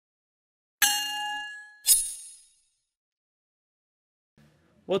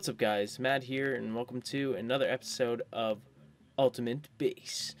What's up, guys? Matt here, and welcome to another episode of Ultimate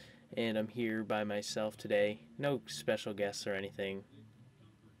Base. And I'm here by myself today. No special guests or anything,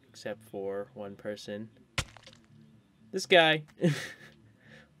 except for one person. This guy.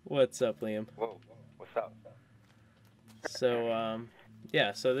 What's up, Liam? Whoa, what's up?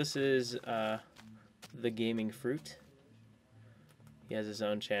 So this is the Gaming Fruit. He has his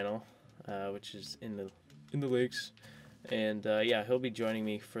own channel, which is in the links. And yeah, he'll be joining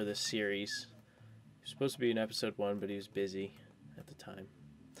me for this series. He was supposed to be in episode 1, but he was busy at the time.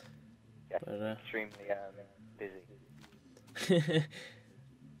 Yeah, But extremely busy.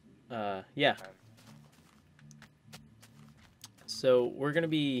 yeah. So we're gonna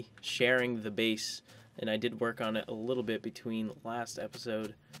be sharing the base, and I did work on it a little bit between last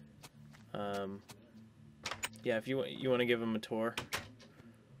episode. Yeah, if you want to give him a tour.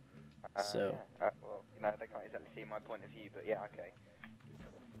 So. Yeah. Well, they can't exactly see my point of view, but yeah, okay.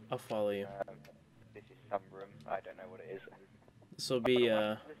 I'll follow you. This is some room. I don't know what it is. This will be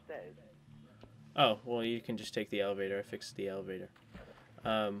The stairs. Oh, well, you can just take the elevator. I fixed the elevator.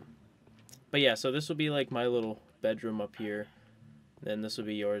 But yeah, so this will be like my little bedroom up here. Then this will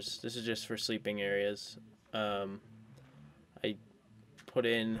be yours. This is just for sleeping areas. I put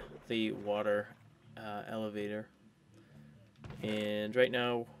in the water elevator. And right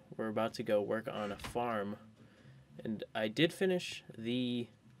now we're about to go work on a farm. And I did finish the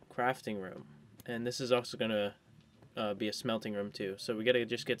crafting room. And this is also going to be a smelting room too. So we got to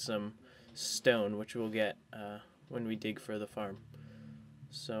just get some stone, which we'll get when we dig for the farm.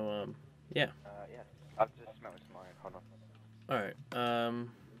 So, yeah. Yeah. I've just smelled some iron. Hold on. Alright,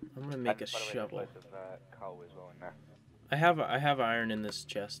 I'm gonna make a shovel. By the way, there's loads of coal as well in there. I have iron in this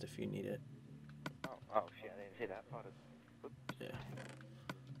chest if you need it. Oh shit, I didn't see that part of. Yeah.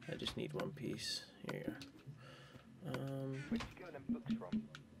 I just need one piece. Here you go. Where'd you get them books from?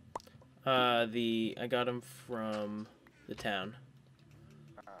 I got them from the town.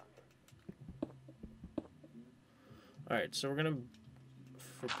 Alright, so we're gonna,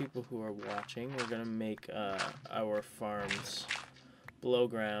 for people who are watching, we're gonna make our farms below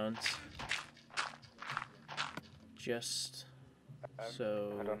ground. Just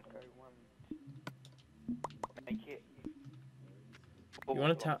so. Hold on, go one. Make it. You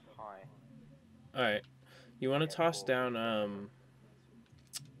want to Alright. You want to toss down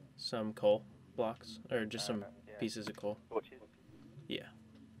some coal blocks or just some pieces of coal? Torches? Yeah.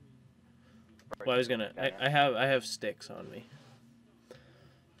 Well, I was gonna. I have sticks on me.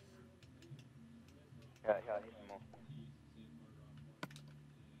 Yeah, I need some more.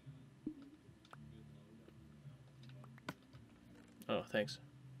 Oh, thanks.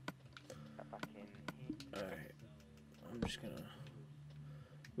 Back in here. All right. I'm just gonna.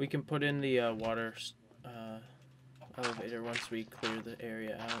 We can put in the water elevator once we clear the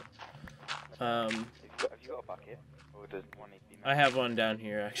area out. Have you got a bucket? Or does one need to be made? I have one down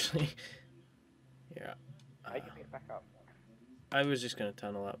here actually. Yeah. How you get back up? I was just gonna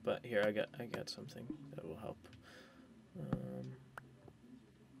tunnel up, but here I got something that will help.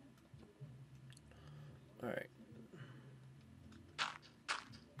 All right.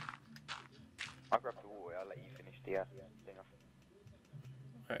 I'll grab the water. I'll let you finish the thing off.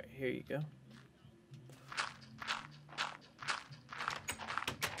 All right. Here you go.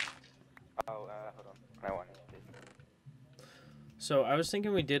 Oh, hold on. No one needs to. So I was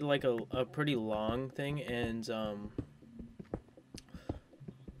thinking we did like a pretty long thing, and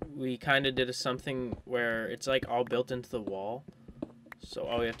we kind of did something where it's like all built into the wall. So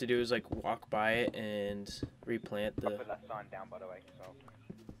all we have to do is like walk by it and replant the. I'll put that sign down, by the way. So.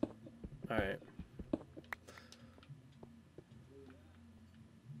 All right.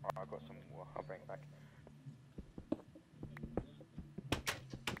 I've got some water. I'll bring it back.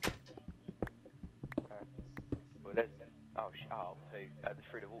 Well, there's. Oh, so I just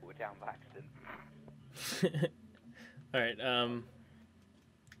threw the water down by accident. All right.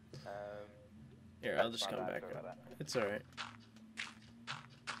 Here, I'll just come back up. It's all right.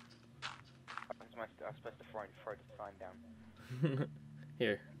 I was supposed to throw the sign down.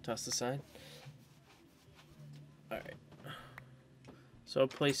 Here, toss the sign. All right. So I'll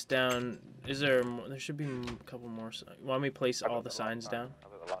place down. Is there? There should be a couple more. Want me to place all the signs down?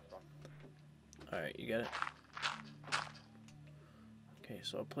 I've got the last one. All right, you got it. Okay,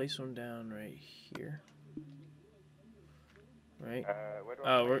 so I'll place one down right here. Right. Where do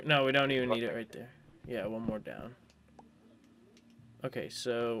Oh, no, we don't even need it right there. Yeah, one more down. Okay,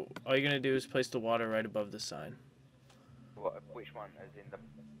 so all you're gonna do is place the water right above the sign. Which one? As in the.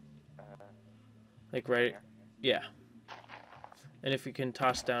 Like right. Yeah. And if you can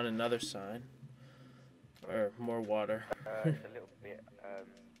toss down another sign. or more water. It's a little bit.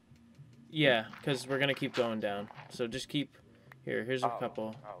 Yeah, because we're gonna keep going down. So just keep. Here's a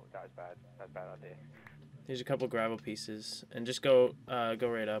couple. Oh, that was bad. That's a bad idea. Here's a couple gravel pieces, and just go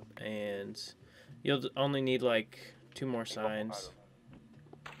right up, and you'll only need like 2 more signs.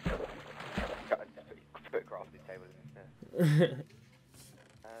 Put a crafting table instead.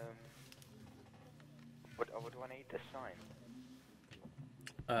 What do I need? A sign.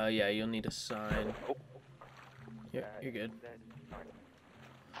 Yeah, you'll need a sign. Oh. Yeah, you're good. Fine.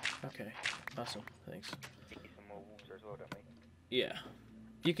 Okay, awesome. Thanks. We need some more water as well, don't we? Yeah,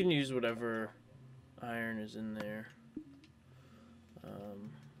 you can use whatever iron is in there.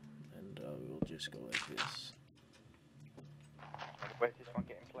 And we'll just go like this. And where's this one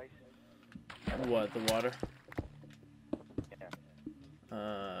get in place? What, the water? Yeah.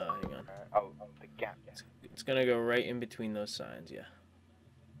 Hang on. Oh, the gap. It's gonna go right in between those signs, yeah.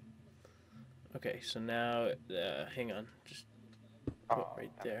 Okay, so now, hang on, just put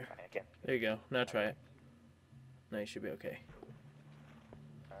right there. Again. There you go, now try it. Now you should be okay.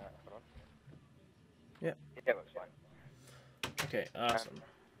 Hold on. Yep. Yeah, that looks fine. Okay, awesome.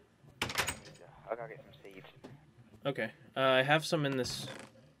 I'll go get some seeds. Okay, I have some in this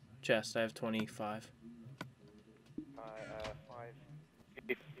chest. I have 25.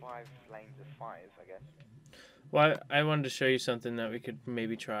 5 lanes of 5, I guess. Well, I wanted to show you something that we could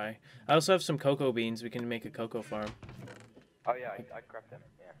maybe try. I also have some cocoa beans. We can make a cocoa farm. Oh yeah, I grabbed them.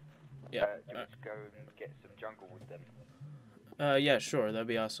 Yeah. Yeah. Do you want to go and get some jungle with them? Yeah, sure. That'd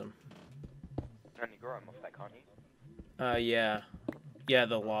be awesome. You can only grow them off that, can't you? Yeah. Yeah,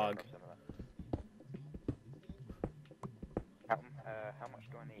 the log. Grab some of that. How much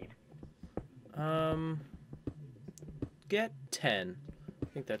do I need? Get 10. I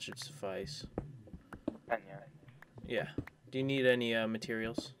think that should suffice. 10, yeah. Yeah. Do you need any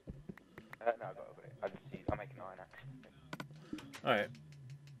materials? No, I got it. I'll make an iron axe. Alright.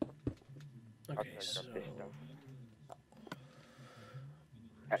 I'll Okay, just so... grab this stuff.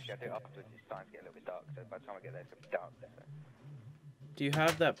 Actually, I'll do it afterwards. It's starting to get a little bit dark, so by the time I get there, it's going to be dark. So. Do you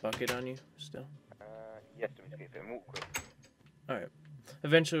have that bucket on you still? Yes, let me just get a bit more quick. Alright.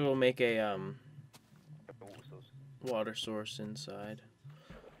 Eventually we'll make a Water source. water source inside.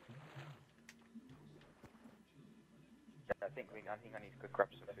 I think I need to go grab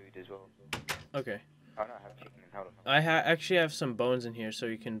some food as well. Okay. Oh no, I have chicken and hold on. I actually have some bones in here, so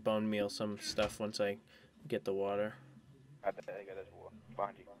you can bone meal some stuff once I get the water. There you go, there's water.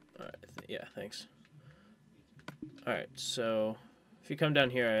 Behind you. Alright, yeah, thanks. Alright, so if you come down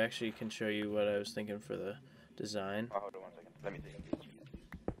here, I actually can show you what I was thinking for the design. Oh, hold on 1 second. Let me see.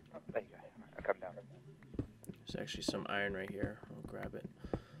 Oh, there you go. I'll come down. There's actually some iron right here. I'll grab it.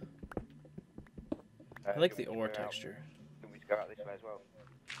 I Do like you the want me ore to go out? texture. Do we go out this way as well?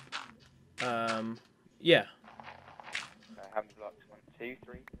 Yeah. How many blocks? 1, 2,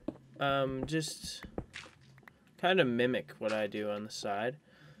 3? Just kind of mimic what I do on the side.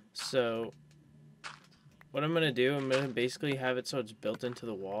 So what I'm gonna do, I'm gonna basically have it so it's built into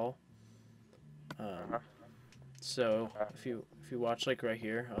the wall. So if you watch like right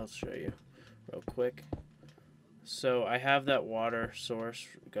here, I'll show you real quick. So I have that water source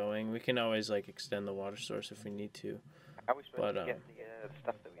going. We can always like extend the water source if we need to. How are we supposed But to get the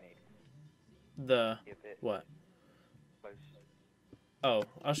stuff that we need? the Be a bit what? close. Oh,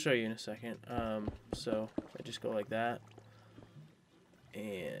 I'll show you in a second. So I just go like that,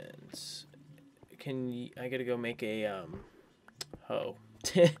 and I gotta go make a hoe.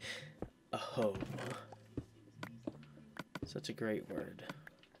 A hoe. Such a great word.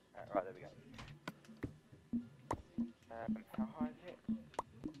 Right, there we go. How high is it?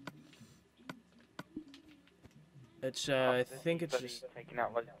 It's I think it's just taking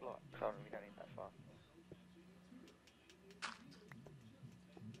out loads of blocks. We don't need that far.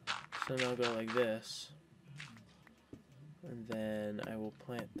 so then I'll go like this, and then I will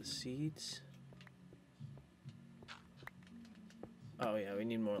plant the seeds. Oh yeah, we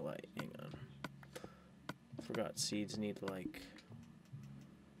need more light. Hang on. Forgot seeds need like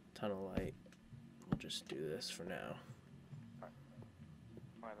a ton of light. We'll just do this for now.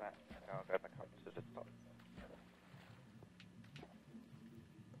 Try that. I'll go back up to the top.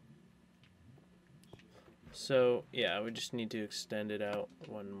 So yeah, we just need to extend it out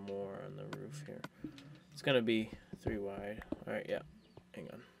 1 more on the roof here. It's gonna be 3 wide. All right, yeah. Hang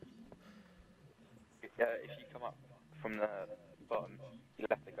on. Yeah, if you come up from the bottom, you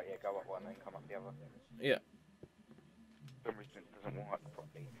have to go up 1 and come up the other. Yeah. For some reason it doesn't work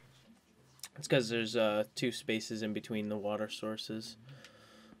properly. It's because there's 2 spaces in between the water sources.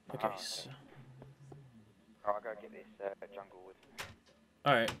 Okay. Okay. So, I'll go get this jungle wood.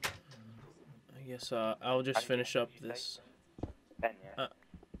 all right. I I guess I'll just finish up this. 10, yeah.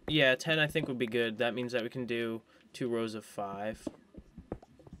 Yeah, 10 I think would be good. That means that we can do 2 rows of 5.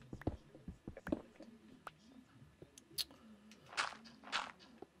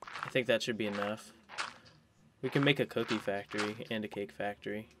 I think that should be enough. We can make a cookie factory and a cake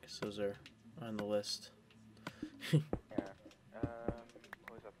factory, because those are on the list. Yeah.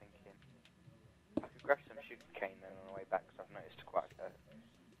 What was I thinking? I could grab some sugar cane then on the way back, because I've noticed quite a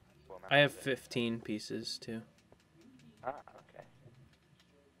full amount I have of it. 15 pieces too. Ah, okay.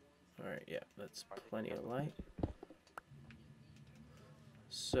 Alright, yeah, that's plenty of light.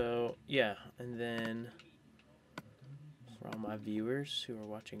 So, yeah, and then for all my viewers who are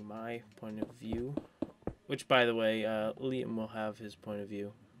watching my point of view, which, by the way, Liam will have his point of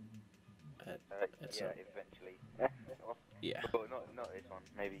view. Yeah, eventually. Yeah. Well, not this one,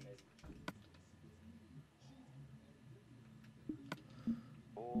 maybe.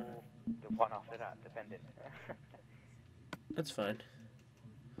 Or the one after that, depending. That's fine.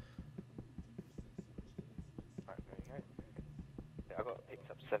 Right, there we go. Yeah, I got picked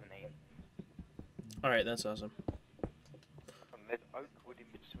up 17. Alright, that's awesome. And there's oak wood in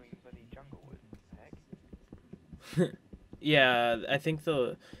between bloody jungle wood. What the heck? Yeah, I think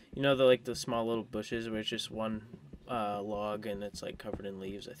the like the small little bushes where it's just one log and it's like covered in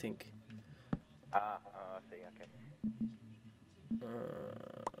leaves, I think. Ah, oh, I see, okay.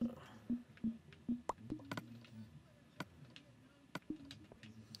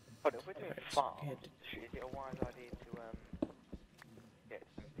 But if we're doing farms, is it a wise idea to get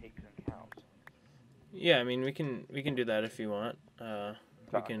some pigs and cows? Yeah, I mean we can do that if you want. We can.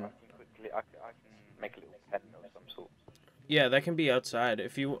 I can make a little pen of some sort. Yeah, that can be outside.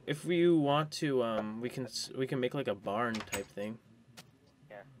 If you want to, we can make like a barn type thing.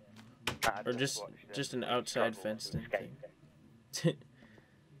 Yeah. Or just an outside fenced in thing. It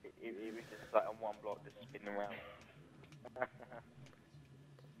was just like on one block, just spinning around.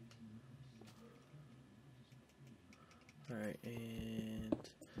 Alright, and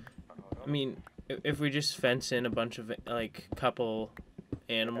I mean, if we just fence in a bunch of like couple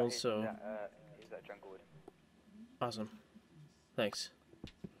animals, so Is that jungle wood? awesome. Thanks.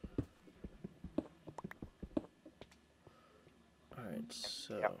 Alright,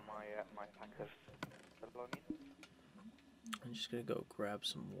 so Yeah, my pack of belongings. I'm just gonna go grab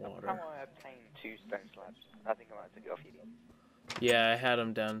some water. How I obtained 2 stone slabs? I think I might have took it off you. Yeah, I had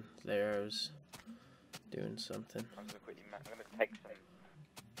them down there. I was doing something. I'm gonna quickly. I'm gonna take some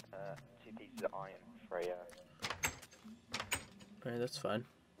 2 pieces of iron for a. Alright, that's fine.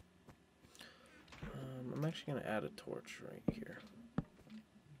 I'm actually gonna add a torch right here.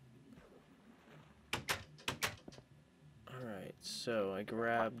 Alright, so I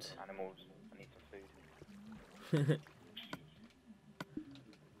grabbed Animals. I need some food.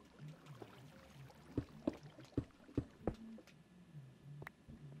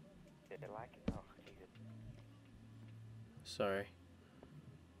 Did they like it? Oh, Jesus. Sorry.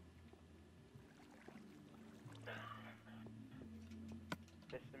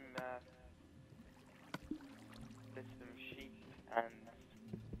 There's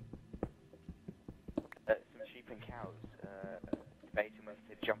some sheep and cows debating whether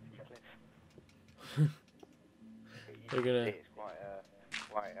to jump from the cliff. They're gonna. It's quite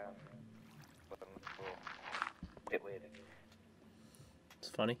what I'm looking for. A bit weird. It's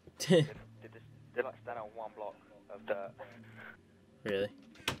funny. They like stand on one block of dirt. Really?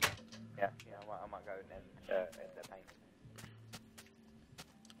 Yeah, I might go and their pain.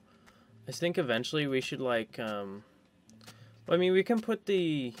 I think eventually we should like I mean, we can put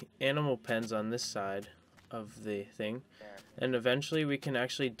the animal pens on this side of the thing, Yeah. and eventually we can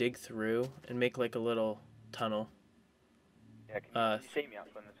actually dig through and make like a little tunnel. Yeah, can you see me up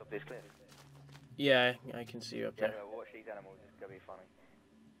on the top of this cliff? Yeah, I can see you up Yeah, there. watch these animals, it's gonna be funny.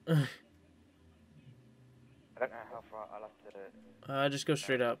 I don't know how far I'll have to... Just go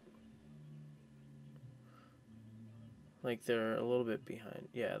straight up. Like they're a little bit behind.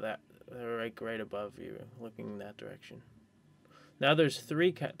 Yeah, they're like right above you, looking in that direction. Now there's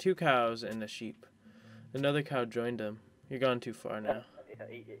 2 cows and a sheep. Another cow joined them. You're gone too far now.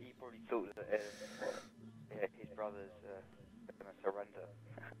 He probably thought that his brother's gonna surrender.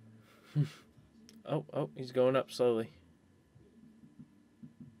 Oh, he's going up slowly.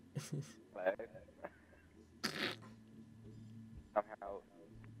 Somehow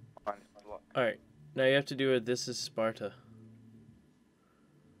finds block. Alright, now you have to do it. This is Sparta.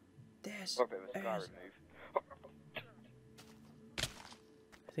 This Or a bit of a scar is... remove.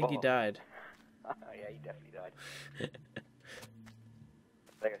 I think he died. Yeah, he definitely died.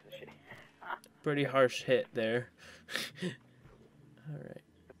 There goes the shit. Pretty harsh hit there. Alright.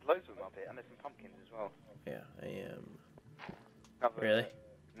 There's loads of them up here. and there's some pumpkins as well. Yeah, I am. Another, Really?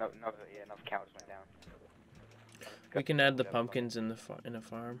 Another cow just went down. We can add the pumpkins in the in a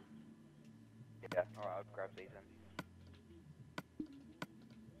farm. Yeah, alright, I'll grab these then.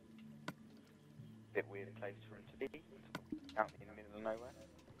 Bit weird place for him to be. Out in the middle of nowhere.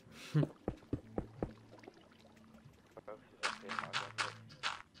 What else is up here? Might as well look.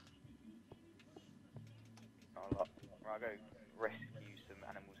 Not a lot. Right, I'll go rescue some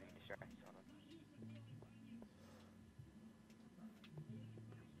animals in distress. Hold on.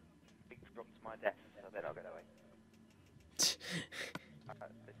 Big drop to my death, so then I'll go that way. There's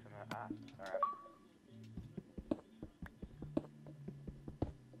some, alright.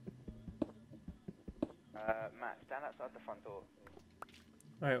 Matt, stand outside the front door.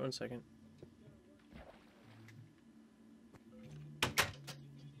 Alright, 1 second.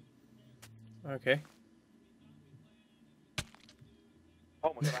 Okay.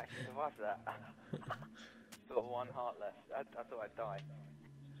 Oh my god, I actually survived that. Got 1 heart left. I thought I'd die.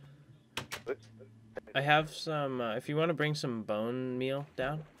 Oops. I have some, if you want to bring some bone meal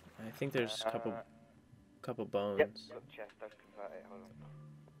down, I think there's a couple bones. Yep, look, chest, I've converted it, hold on.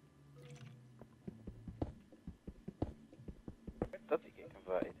 Does it get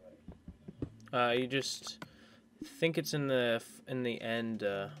converted? You just think it's in the end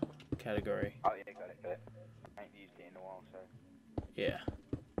category. Oh yeah, got it. I ain't used it in a while, so. Yeah.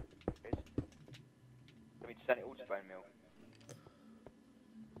 Let me just send it all to bone meal.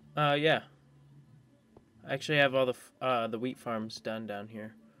 Yeah. I actually have all the wheat farms done down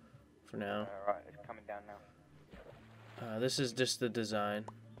here for now. Right, it's coming down now. This is just the design.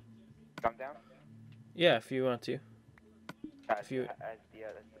 Come down? Yeah, if you want to. As the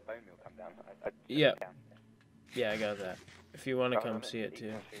bone meal come down. Yeah. Yeah, I got that. If you want to come see it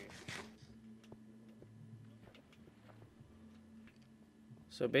too.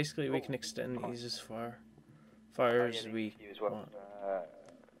 So basically, we can extend these as far as we want.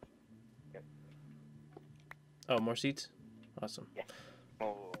 Yep. Oh, more seeds? Awesome. Yeah,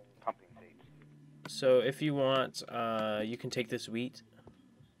 more pumpkin seeds. So if you want, you can take this wheat.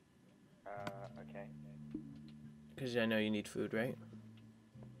 Okay. Because I know you need food, right?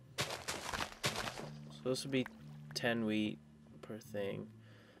 So this will be 10 wheat per thing.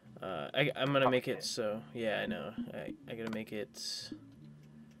 I'm gonna make it so, yeah, I know. I gotta make it.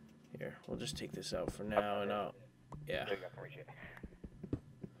 Here, we'll just take this out for now, and I'll, yeah. There you go, I can reach it.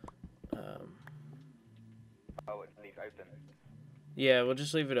 Oh, leave it open. Yeah, we'll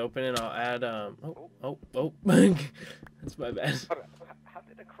just leave it open, and I'll add, oh, that's my bad. How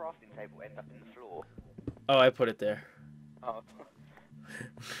did the crafting table end up in the floor? Oh, I put it there. Oh.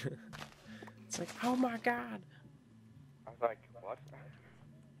 It's like, oh my god. I was like, what?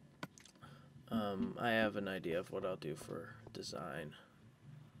 I have an idea of what I'll do for design.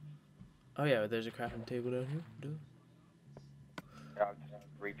 Oh yeah, there's a crafting table down here. Duh. Yeah, I'll just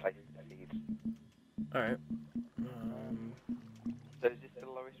replace the seeds. Alright. So is this the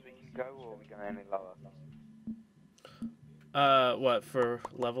lowest we can go, or are we going any lower? What, for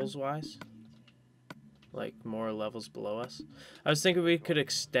levels wise? Like more levels below us? I was thinking we could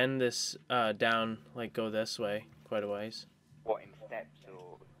extend this down, like go this way quite a ways. What, in steps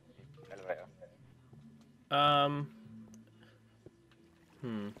or elevator?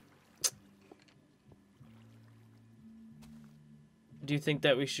 Do you think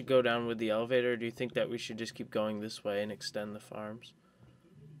that we should go down with the elevator, or do you think that we should just keep going this way and extend the farms?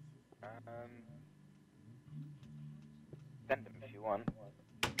 Send them if you want.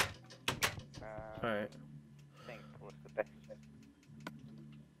 Alright. I think what's the best?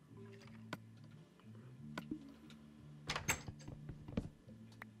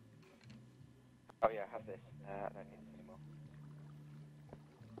 Oh yeah, I have this. I don't need this anymore.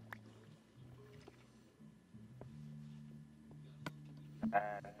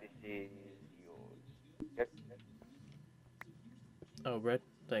 And this is yours. Yep. Oh, bread?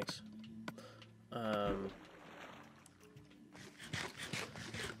 Thanks.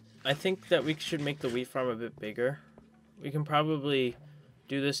 I think that we should make the wheat farm a bit bigger. We can probably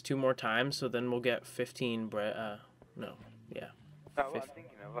do this 2 more times, so then we'll get 15 bread. No, yeah. No, what I'm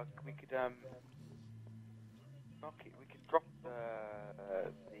thinking of, we could we could drop the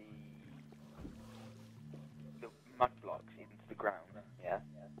mud blocks into the ground, yeah.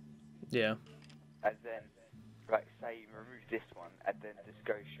 Yeah. And then, like, say, remove this one, and then just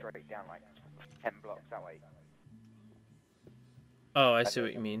go straight down like 10 blocks that way. Oh, I see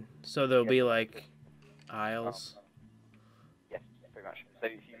what you mean. So there'll be like aisles. Yes, pretty much. So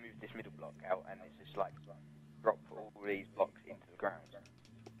if you move this middle block out, and it's just like drop all these blocks into the ground,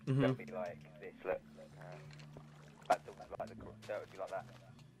 that'll be like this. Look, that would be like that.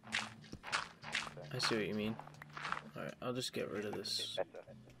 I see what you mean. Alright, I'll just get rid of this. Better.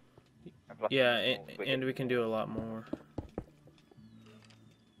 And plus Yeah, it's more quicker. and we can do a lot more.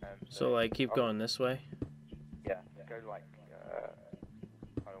 So, So like, keep I'll- going this way. Yeah, go like,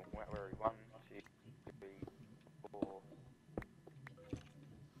 hold on, where are we? 1, 2, 3, 4,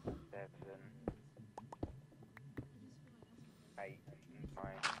 7, 8, 9,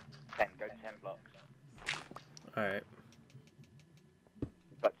 10. Go 10 blocks. Alright.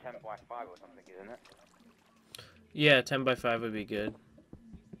 But 10 by 5 or something, isn't it? Yeah, 10 by 5 would be good.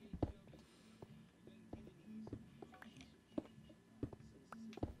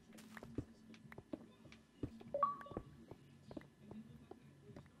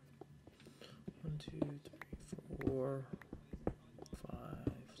 One, two, three, 4, 5,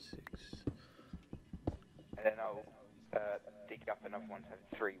 6. And then I'll dig up another one to have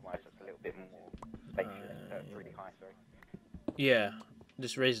 3 ones that's a little bit more spacious. Really high, sorry. Yeah,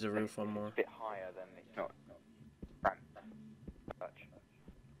 just raise the So roof one it's more. a bit higher than it's not cramped. Such.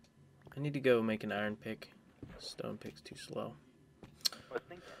 I need to go make an iron pick. Stone pick's too slow. Well, I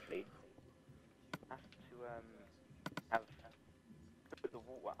think actually have to have put the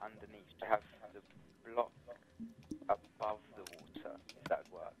water underneath to have the block above the water, if that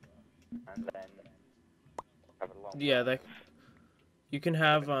would work, and then have a long. Yeah, that you can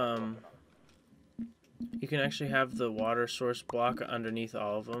have you can actually have the water source block underneath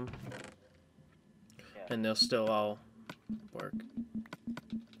all of them, Yeah. and they'll still all work.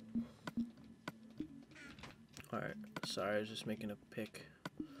 Alright, sorry, I was just making a pick.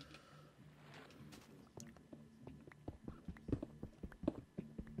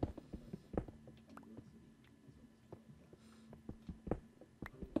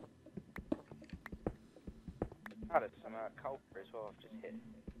 Oh, there's some coal as well. I've just hit.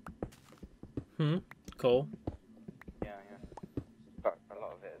 Coal? Yeah, yeah. But a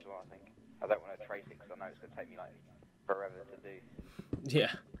lot of it as well, I think. I don't want to trace it because I know it's going to take me like forever to do.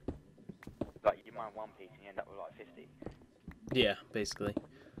 Yeah. Like you mine 1 piece and you end up with like 50. Yeah, basically.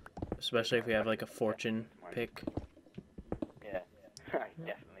 Especially if we have like a fortune pick. Yeah,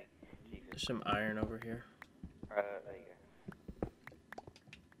 definitely. Jesus. There's some iron over here. There you go.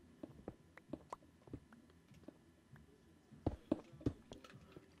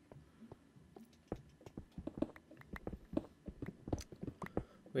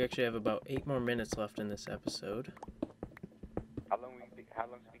 We actually have about 8 more minutes left in this episode. How long's it been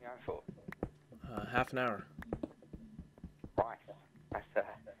going for? Half an hour. Right. That's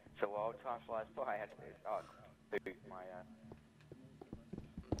so while time flies by. I had to do my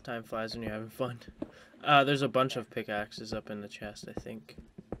Time flies when you're having fun. There's a bunch of pickaxes up in the chest, I think.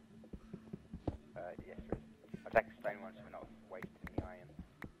 yes, there is. I'll take a stone one so we're not wasting the iron.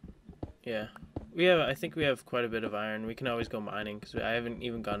 Yeah. We have. I think we have quite a bit of iron. We can always go mining, because I haven't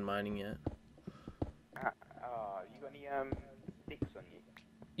even gone mining yet. You got any sticks on you?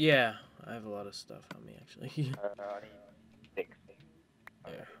 Yeah, I have a lot of stuff on me, actually. I need sticks.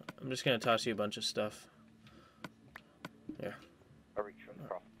 There. I'm just going to toss you a bunch of stuff. There. I'll reach from the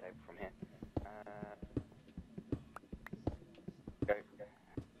craft table from here. Go.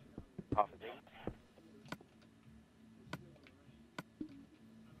 Half a thing.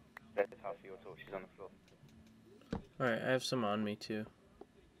 There's half of your torches on the floor. Alright, I have some on me, too.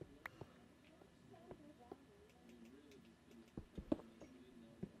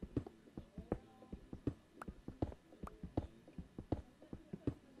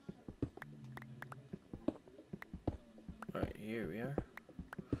 Alright, here we are.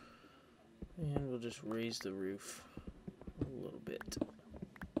 And we'll just raise the roof a little bit.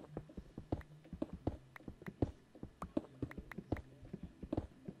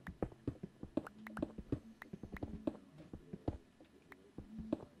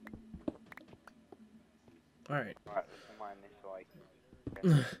 Alright. Alright, let's mine this way.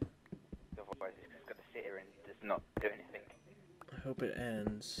 Otherwise it's just going to sit here and just not do anything. I hope it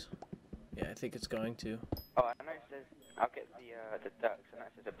ends. Yeah, I think it's going to. Oh, I know it says, I'll get the ducks, and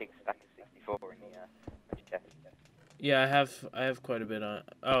that says a big stack of 64 in the chest. Yeah, I have quite a bit on.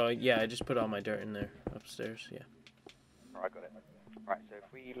 Oh, yeah, I just put all my dirt in there upstairs. Yeah. Alright, got it. Right, so if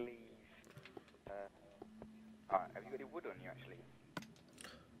we leave... Alright, have you got any wood on you, actually?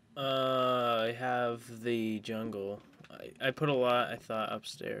 I have the jungle. I put a lot, I thought,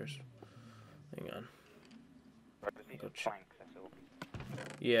 upstairs. Hang on. Right, just need Go some check. planks, that's all.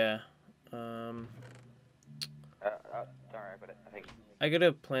 Yeah. Don't worry about it, I think. I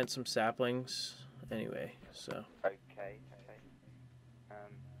gotta plant some saplings anyway, so. Okay.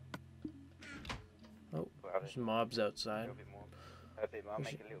 Oh, Well, there's mobs a outside. little bit more. I'll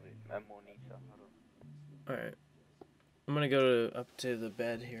make it a little bit more neater. Hold on. Alright. I'm gonna go up to the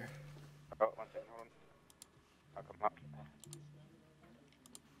bed here. Oh, 1 second, hold on. I'll come up.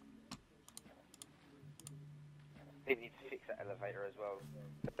 They need to fix that elevator as well,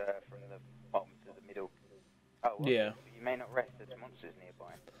 from the bottom to the middle. Oh, well, Yeah. you may not rest. There's monsters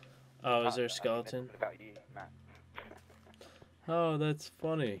nearby. Oh, is there a I think skeleton? they're talking about you, Matt. Oh, that's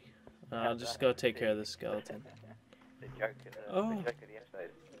funny. I'll just go take care of the skeleton. The joke of the, Oh. the joke of the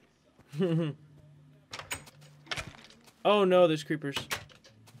episode. Oh no, there's creepers.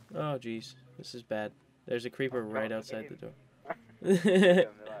 Oh jeez, this is bad. There's a creeper Oh, right God, outside the door. They're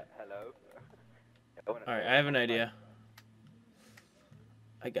like, hello. Alright, I have an idea.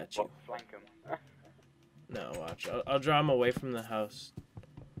 I got you. What, flank 'em? No, watch. I'll draw him away from the house.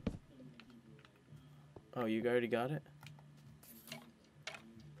 Oh, you already got it?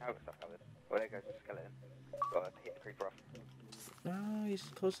 Oh, stuff covered. Well, there goes the skeleton. Gotta hit the creeper off. Oh, he's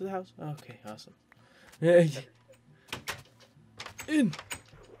close to the house. Okay, awesome. In.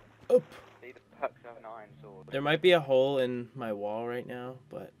 Up. See the perks of an iron sword. There might be a hole in my wall right now,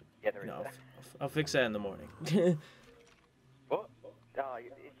 but Yeah, there is. no, I'll fix that in the morning. What? Oh,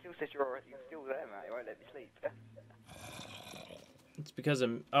 it still says you're still there, mate. You won't let me sleep. It's because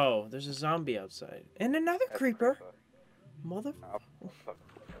I'm. Oh, there's a zombie outside and another There's a creeper. Mother. I'll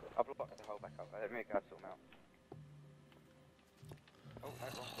block the hole back up. Let me go sort them out. Oh, no,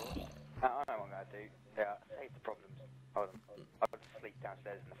 wrong door. I know what I'm gonna do. Yeah, save the problems. Hold on. I'll just sleep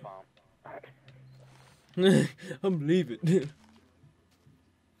downstairs in the farm. I'm leaving.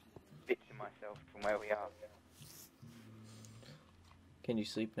 Bitching myself from where we are. Can you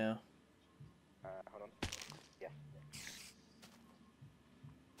sleep now? Hold on. Yes.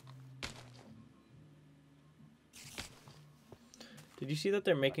 Did you see that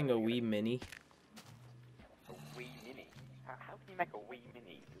they're making a wee mini? A wee mini? How can you make a wee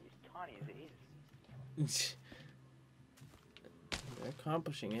mini? It's tiny as it is. They're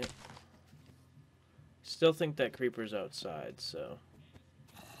accomplishing it. Still think that creeper's outside, so.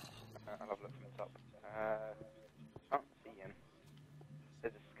 I'll have a look from the top. I don't see him.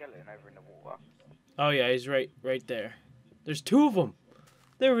 There's a skeleton over in the water. Oh yeah, he's right there. There's two of them.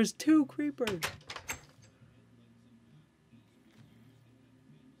 There was two creepers.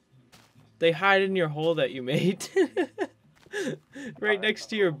 They hide in your hole that you made. Right next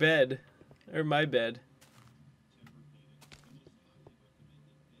to your bed. Or my bed.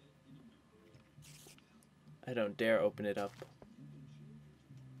 I don't dare open it up.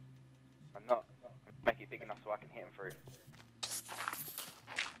 I'm not. Make it big enough so I can hit him through.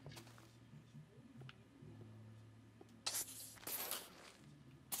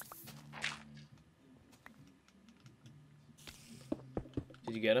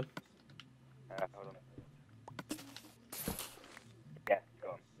 Did you get him? Hold on. Yeah,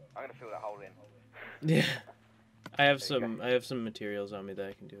 got him. I'm gonna fill that hole in. Yeah. I have There you some materials on me that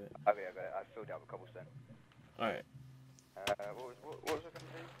I can do it. Oh yeah, I got it. I filled it up with cobblestone. Alright. What was I gonna do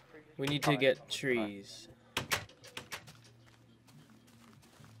previously? We need to get trees.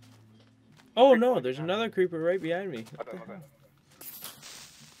 Oh no, there's another creeper right behind me. I got him, I got him.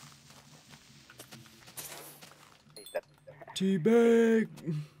 He's dead. Teabag!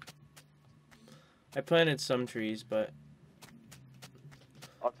 I planted some trees, but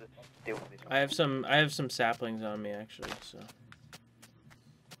I'll just deal with this one. I have some saplings on me actually, so.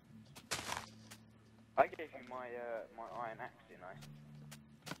 I gave you my my iron axe, didn't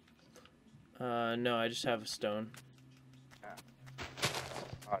I? No, I just have a stone. I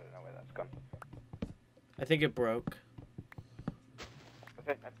don't know where that's gone. I think it broke. I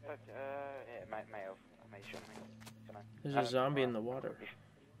think, yeah, it may have. I may show me. Don't know. There's a zombie in the water.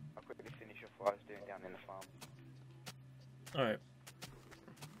 I'll quickly finish off what I was doing down in the farm. Alright.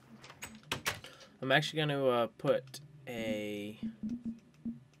 I'm actually gonna put a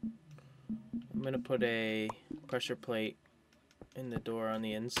pressure plate in the door on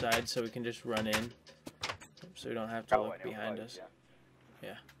the inside so we can just run in. So we don't have to look behind us.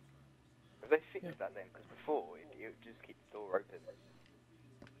 Yeah. Have they fixed that then? Because before, it would just keep the door open.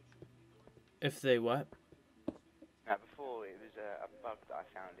 If they what? Now, before, it was a bug that I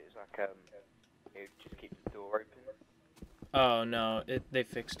found. It was like, it would just keep the door open. Oh, no. They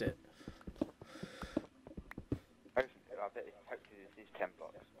fixed it. Hopefully this is 10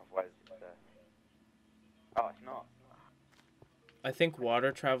 blocks. Otherwise, it's, oh, it's not. I think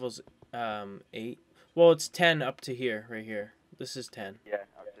water travels 8. Well, it's 10 up to here, right here. This is 10. Yeah,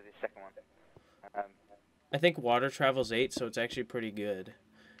 up to the second one. I think water travels 8, so it's actually pretty good.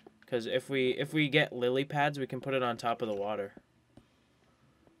 Because if we get lily pads, we can put it on top of the water.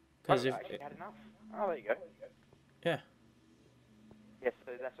 Because if actually had enough. Oh, there you go. Yeah. Yeah,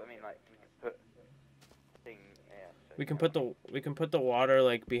 so that's what I mean. Like we could put thing. Yeah. So We can put the water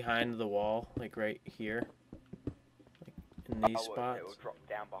like behind the wall, like right here, like in these It spots. will drop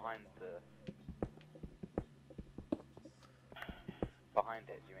down behind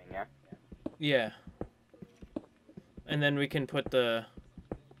it, you mean, yeah? Yeah. And then we can put the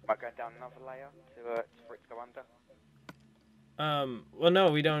Might go down another layer for it to go under. well, no,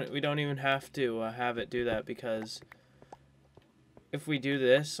 we don't even have to have it do that, because if we do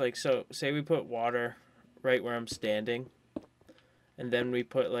this, like, so say we put water right where I'm standing, and then we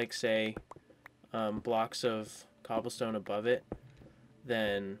put, like, say, blocks of cobblestone above it,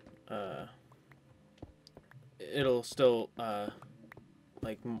 then it'll still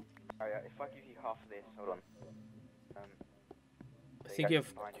like Oh yeah, if I give you half of this, hold on. I think you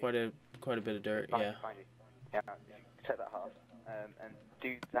have quite a bit of dirt. Yeah. Behind you. Yeah, if you take that half and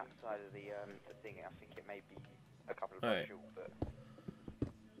do that side of the thing, I think it may be a couple of blocks short, but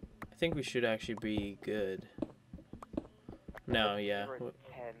I think we should actually be good. No, yeah. 10.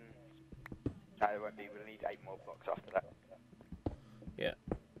 No, it won't be. We'll need 8 more blocks after that. Yeah.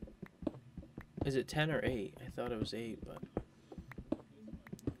 Is it 10 or 8? I thought it was 8, but.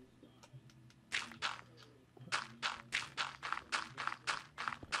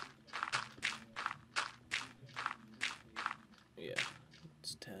 Yeah,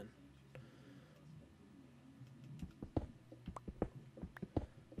 it's 10.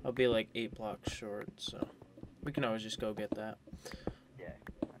 I'll be like 8 blocks short, so we can always just go get that. Yeah.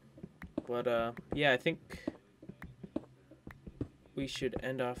 But yeah, I think we should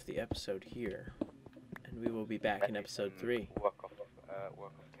end off the episode here, and we will be back in episode 3. Work off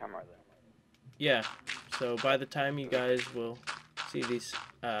camera then. Yeah. So by the time you guys will see these,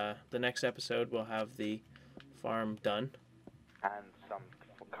 the next episode, we'll have the farm done. And some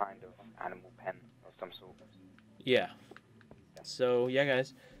kind of animal pen of some sort. Yeah. So yeah,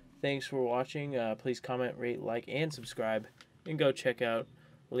 guys, thanks for watching. Please comment, rate, like, and subscribe, and go check out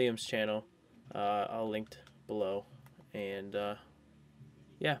Liam's channel. I'll link below, and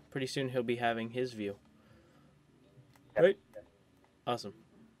yeah, pretty soon he'll be having his view. Yep. Right? Awesome.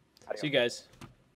 Adios. See you guys.